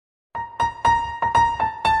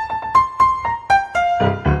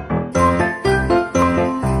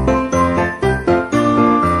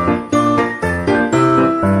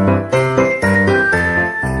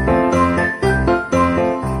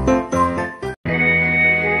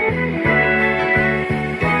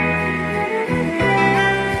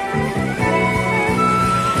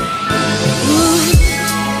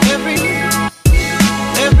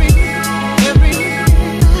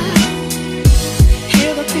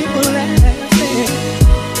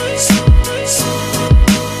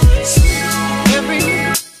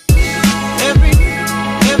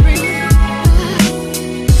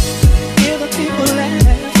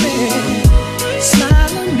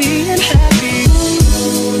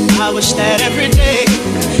I wish that every day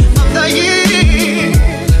of the year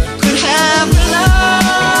could have the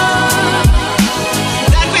love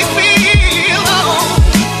that we feel on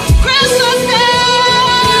Christmas Day.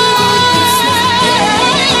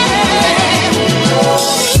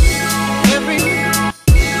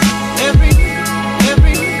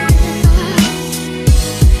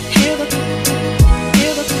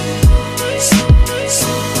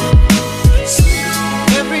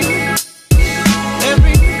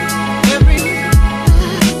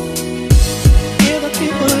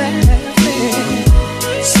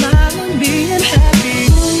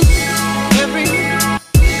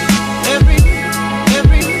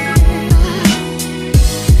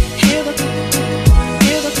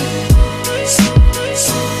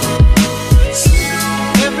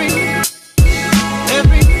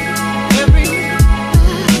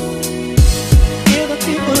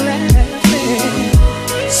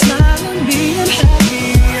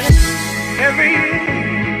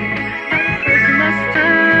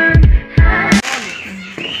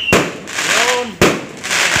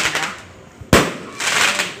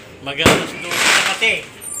 Mag-alas 12 na kasi.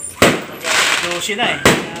 Mag-alas 12 na eh.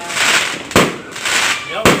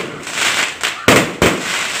 Yo.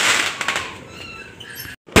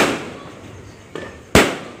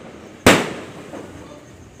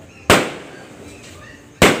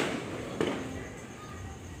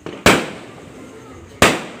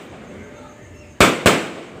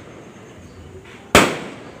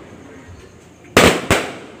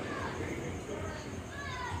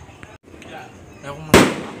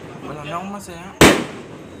 Wala na akong masaya.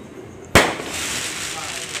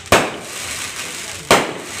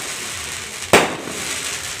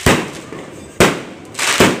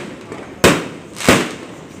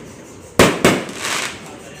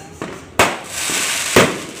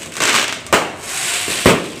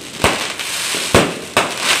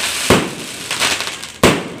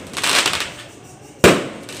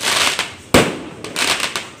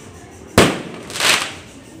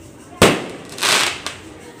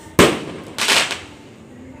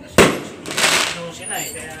 Na eh,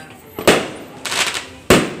 kaya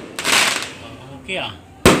okay ah.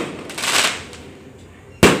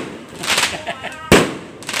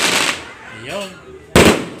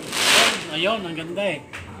 Ayun, ang ganda eh.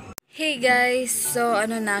 Hey guys, so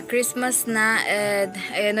ano na, Christmas na, and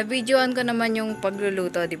ayun, na-videoan ko naman yung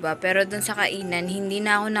pagluluto, diba? Pero dun sa kainan, hindi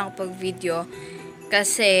na ako nakapag-video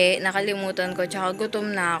kasi nakalimutan ko, tsaka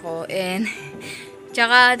gutom na ako, and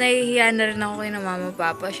tsaka nahihiya na rin ako kay na mama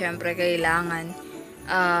papa, syempre kailangan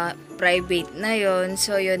private na yon.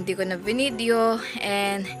 So yun, di ko na video,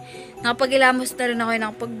 and nakapag-ilamos na rin ako,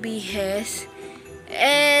 nakapag-bihes,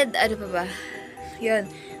 and ano pa ba yun,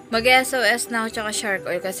 mag-SOS na ako tsaka shark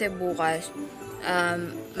oil kasi bukas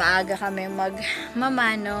maaga kami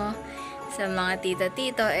magmamano sa mga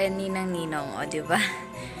tita-tito and ninang-ninong, o diba?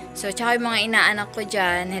 So tsaka yung mga inaanak ko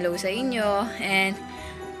dyan, hello sa inyo, and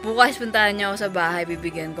bukas puntahan nyo ako sa bahay,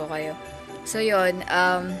 bibigyan ko kayo. So yun,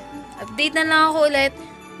 update na lang ako ulit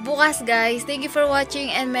bukas guys. Thank you for watching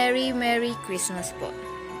and Merry Christmas po.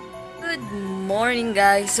 Good morning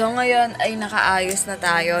guys. So ngayon ay nakaayos na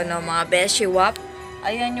tayo, no, mga beshi wap.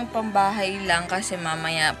 Ayan yung pambahay lang kasi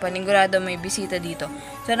mamaya panigurado may bisita dito.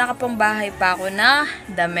 So nakapambahay pa ako na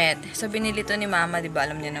damit. So binili to ni mama, diba?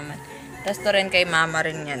 Alam niya naman. Tapos to rin kay mama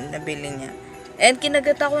rin yan, nabili niya. And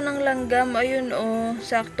kinagat ako ng langgam. Ayun oh,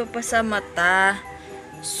 sakto pa sa mata.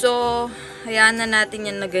 So, hayaan na natin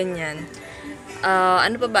yan na ganyan.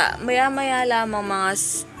 Ano pa ba? Maya-maya lamang mga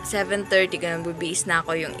 7:30 ganun, bubis na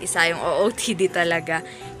ako yung isa, yung OOTD talaga.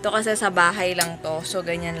 Ito kasi sa bahay lang to. So,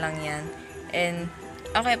 ganyan lang yan. And,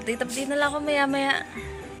 okay, update na lang ako maya-maya.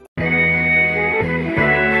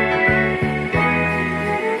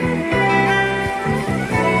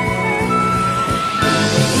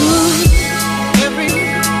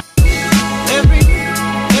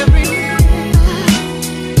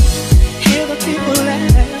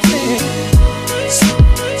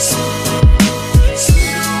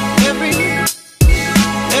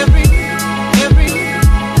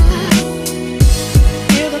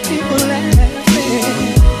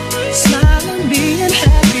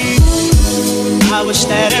 I wish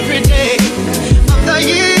that every day of the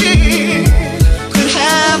year could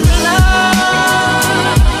have the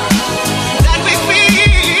love that we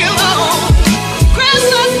feel on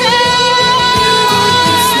Christmas Day.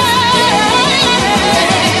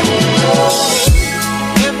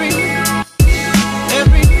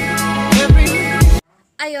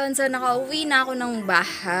 Ayun, so nakauwi na ako ng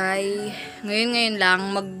bahay. Ngayon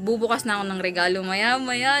lang, magbubukas na ako ng regalo. Maya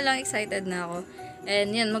lang, excited na ako.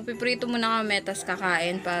 And yan, magpiprito muna kami, tas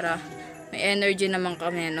kakain para may energy naman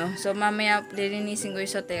kami, no? So, mamaya, lilinisin ko yung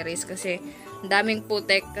sa terrace kasi ang daming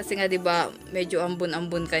putek. Kasi nga, diba, medyo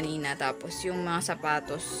ambon-ambon kanina. Tapos, yung mga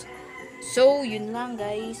sapatos. So, yun lang,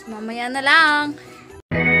 guys. Mamaya na lang.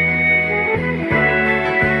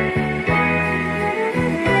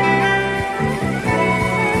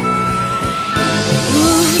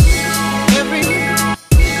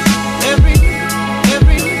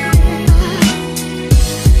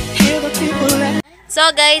 So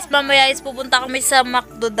guys, mamaya is pupunta kami sa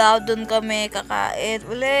McDo daw. Doon kami kakain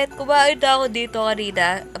ulit. Kumain na ako dito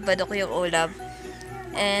kanina. Abado ko yung ulam.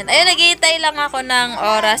 And ayun, naghihintay lang ako ng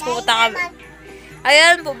oras. Pupunta kami.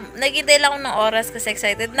 Ayun, naghihintay lang ako ng oras kasi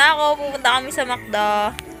excited na ako. Pupunta kami sa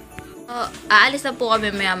McDo. Aalis na po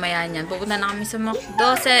kami maya-maya niyan. Pupunta na kami sa McDo.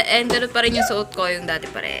 And ganoon pa rin yung suot ko, yung dati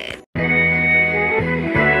pa rin.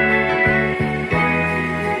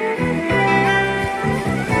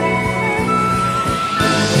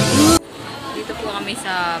 Kami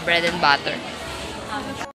sa bread and butter.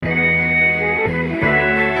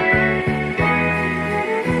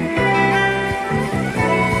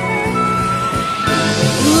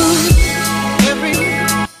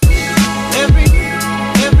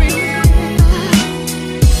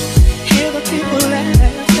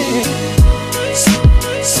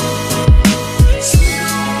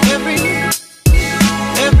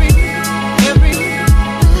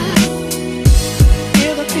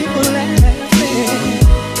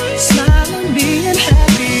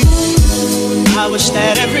 I wish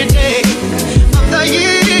that every day of the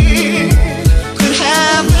year could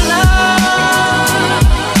have the love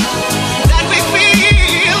that we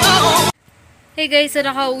feel. Hey guys, so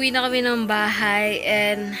nakauwi na kami ng bahay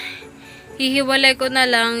and hihiwalay ko na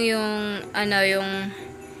lang yung yung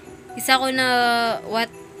isa ko na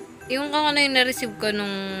yung na-receive ko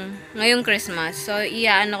ngayong Christmas. So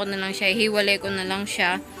iyaano ko na lang siya, hihiwalay ko na lang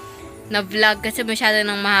siya na vlog kasi masyado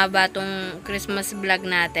nang mahaba tong Christmas vlog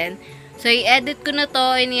natin. So, i-edit ko na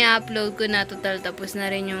to, i-upload ko na total. Tapos na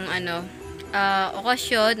rin yung,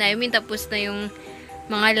 okasyon. I mean, tapos na yung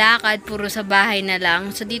mga lakad. Puro sa bahay na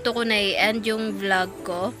lang. So, dito ko na i-end yung vlog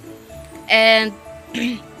ko. And,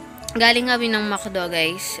 galing kami ng McDo,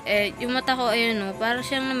 guys. Yung mata ko, ayun, no, parang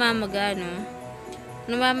siyang namamaga, no.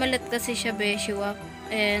 Namamalat kasi siya, beshiwak.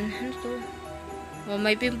 And, ano to? Oh,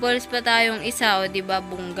 may pimples pa tayong isa, o, diba,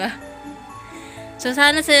 bungga. So,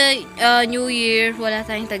 sana sa New Year, wala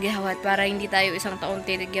tayong tagyawat para hindi tayo isang taon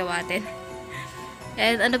tinagyawatin.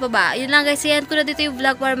 And ano pa ba? Yun lang guys, yan ko na dito yung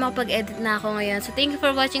vlog para makapag-edit na ako ngayon. So, thank you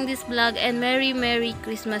for watching this vlog and Merry Merry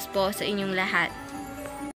Christmas po sa inyong lahat.